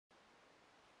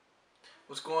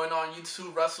What's going on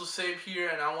YouTube? WrestleSafe here,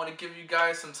 and I want to give you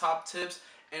guys some top tips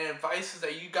and advices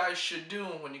that you guys should do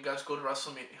when you guys go to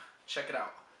WrestleMania. Check it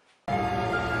out.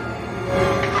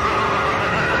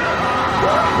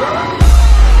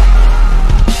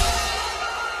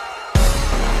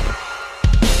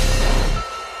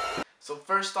 So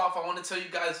first off, I want to tell you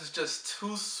guys it's just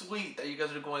too sweet that you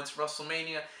guys are going to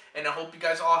WrestleMania, and I hope you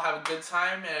guys all have a good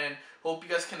time, and hope you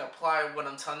guys can apply what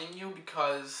I'm telling you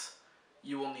because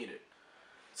you will need it.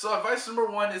 So advice number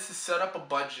one is to set up a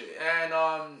budget, and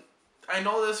I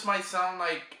know this might sound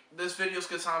like this video's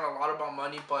gonna sound a lot about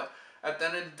money, but at the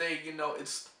end of the day, you know,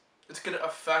 it's gonna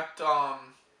affect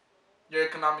your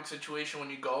economic situation when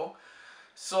you go.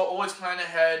 So always plan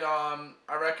ahead. I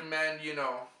recommend, you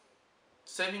know,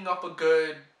 saving up a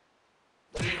good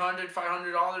 $300,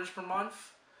 $500 per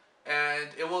month, and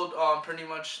it will pretty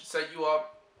much set you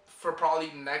up for probably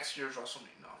next year's WrestleMania.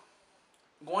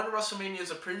 Going to WrestleMania is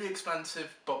a pretty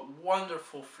expensive but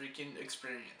wonderful freaking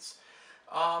experience.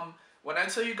 When I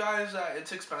tell you guys that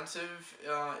it's expensive,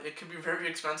 it can be very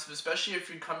expensive, especially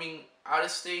if you're coming out of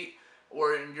state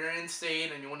or you're in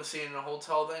state and you want to stay in a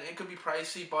hotel. Then it could be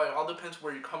pricey, but it all depends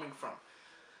where you're coming from.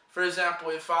 For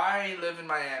example, if I live in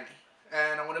Miami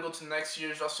and I want to go to next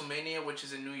year's WrestleMania, which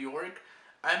is in New York,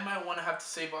 I might want to have to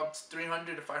save up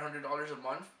 $300 to $500 a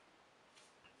month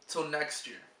till next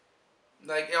year.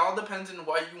 Like, it all depends on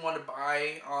what you want to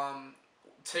buy,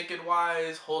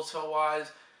 ticket-wise,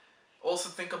 hotel-wise. Also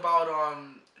think about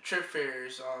trip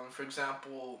fares, for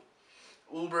example,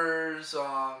 Ubers,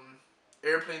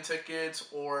 airplane tickets,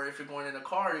 or if you're going in a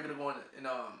car, you're going to go in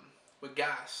with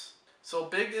gas. So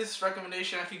biggest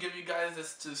recommendation I can give you guys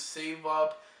is to save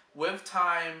up with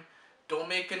time. Don't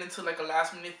make it into like a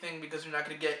last minute thing because you're not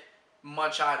going to get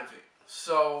much out of it.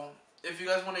 So if you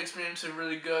guys want to experience it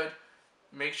really good,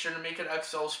 make sure to make an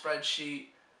Excel spreadsheet.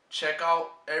 Check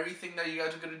out everything that you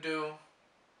guys are going to do.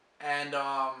 And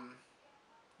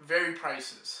vary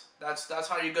prices. That's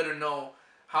how you're going to know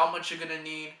how much you're going to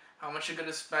need, how much you're going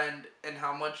to spend, and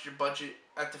how much your budget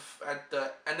at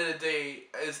the end of the day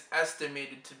is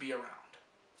estimated to be around.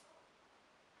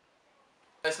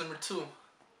 That's number two,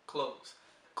 clothes.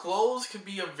 Clothes can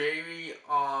be a very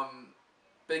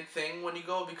big thing when you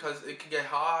go because it can get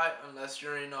hot unless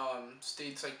you're in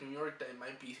states like New York that it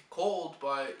might be cold,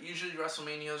 but usually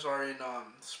WrestleManias are in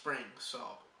spring.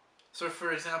 So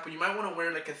for example, you might want to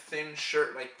wear like a thin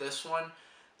shirt like this one,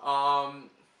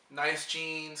 nice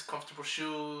jeans, comfortable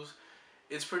shoes.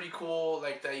 It's pretty cool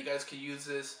like that. You guys could use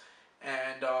this,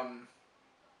 and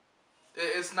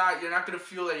you're not gonna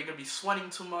feel that you're gonna be sweating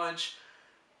too much.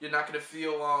 You're not gonna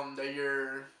feel that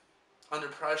you're under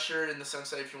pressure in the sense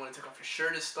that if you want to take off your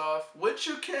shirt and stuff, which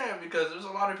you can because there's a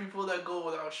lot of people that go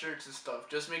without shirts and stuff.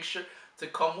 Just make sure to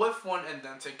come with one and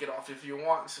then take it off if you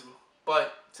want to.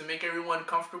 But to make everyone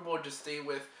comfortable, just stay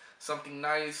with something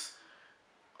nice.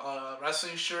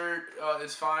 Wrestling shirt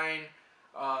is fine.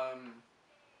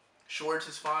 Shorts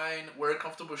is fine. Wear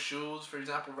comfortable shoes. For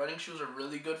example, running shoes are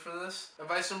really good for this.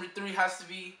 Advice number three has to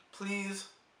be, please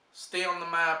stay on the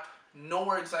map. Know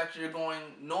where exactly you're going.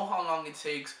 Know how long it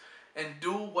takes. And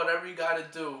do whatever you gotta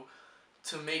do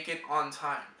to make it on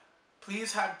time.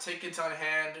 Please have tickets on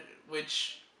hand,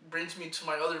 which brings me to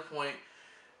my other point,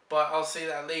 but I'll say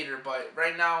that later. But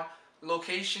right now,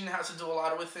 location has to do a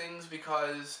lot with things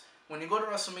because when you go to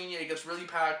WrestleMania, it gets really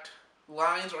packed.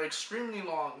 Lines are extremely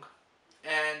long,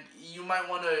 and you might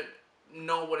want to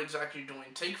know what exactly you're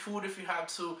doing. Take food if you have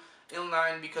to in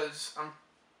line because I'm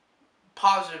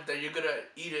positive that you're gonna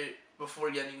eat it before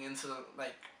getting into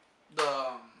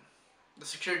the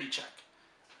security check.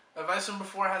 Advice number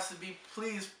four has to be,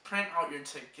 please print out your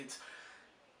tickets.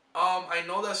 I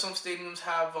know that some stadiums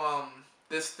have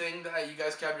this thing that you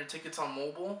guys can have your tickets on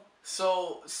mobile.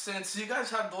 So since you guys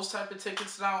have those type of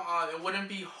tickets now, it wouldn't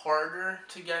be harder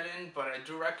to get in, but I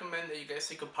do recommend that you guys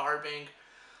take a power bank.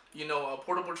 You know,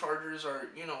 portable chargers are,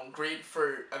 you know, great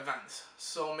for events.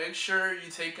 So make sure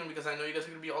you take them because I know you guys are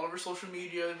going to be all over social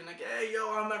media. Being like, hey,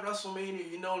 yo, I'm at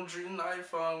WrestleMania. You know, dream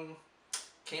life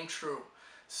came true.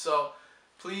 So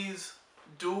please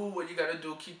do what you got to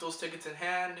do. Keep those tickets in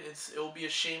hand. It'll be a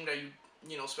shame that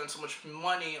you know, spend so much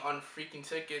money on a freaking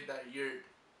ticket that you're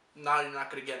not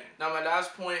going to get in. Now, my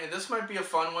last point, and this might be a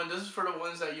fun one. This is for the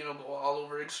ones that, you know, go all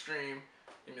over extreme.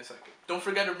 Give me a second. Don't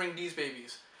forget to bring these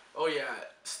babies. Oh yeah,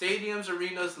 stadiums,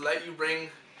 arenas let you bring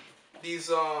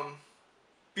these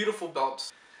beautiful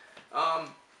belts.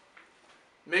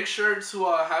 Make sure to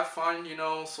have fun, you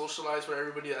know, socialize with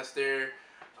everybody that's there.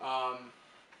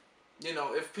 You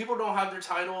know, if people don't have their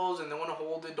titles and they want to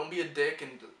hold it, don't be a dick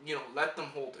and, you know, let them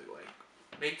hold it. Like,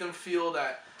 make them feel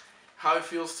that how it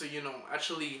feels to, you know,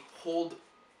 actually hold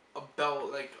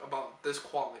about this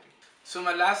quality. So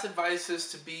my last advice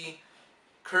is to be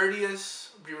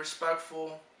courteous, be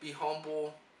respectful, be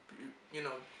humble, you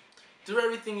know, do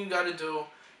everything you gotta do.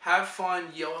 Have fun,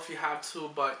 yell if you have to,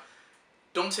 but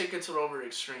don't take it to the over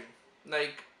extreme.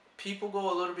 Like, people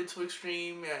go a little bit too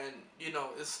extreme, and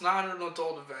it's not an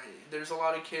adult event. There's a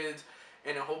lot of kids,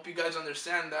 and I hope you guys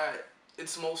understand that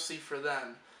it's mostly for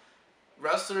them.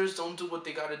 Wrestlers don't do what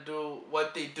they gotta do,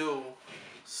 what they do,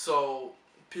 so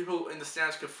people in the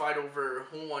stands could fight over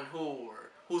who won who or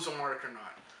who's a mark or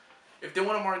not. If they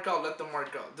want to mark out, let them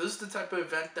mark out. This is the type of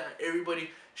event that everybody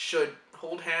should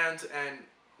hold hands and,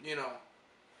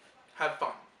 have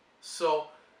fun. So,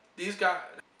 these guys,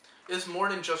 it's more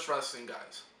than just wrestling,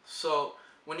 guys. So,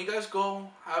 when you guys go,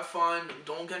 have fun.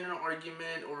 Don't get in an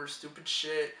argument over stupid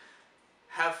shit.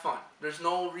 Have fun. There's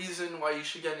no reason why you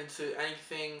should get into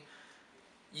anything.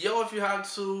 Yell if you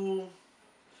have to.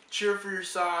 Cheer for your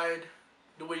side.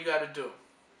 Do what you gotta do.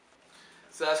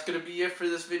 So that's going to be it for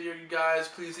this video, you guys.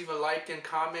 Please leave a like and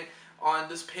comment on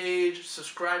this page.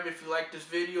 Subscribe if you like this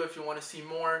video, if you want to see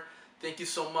more. Thank you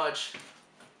so much.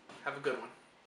 Have a good one.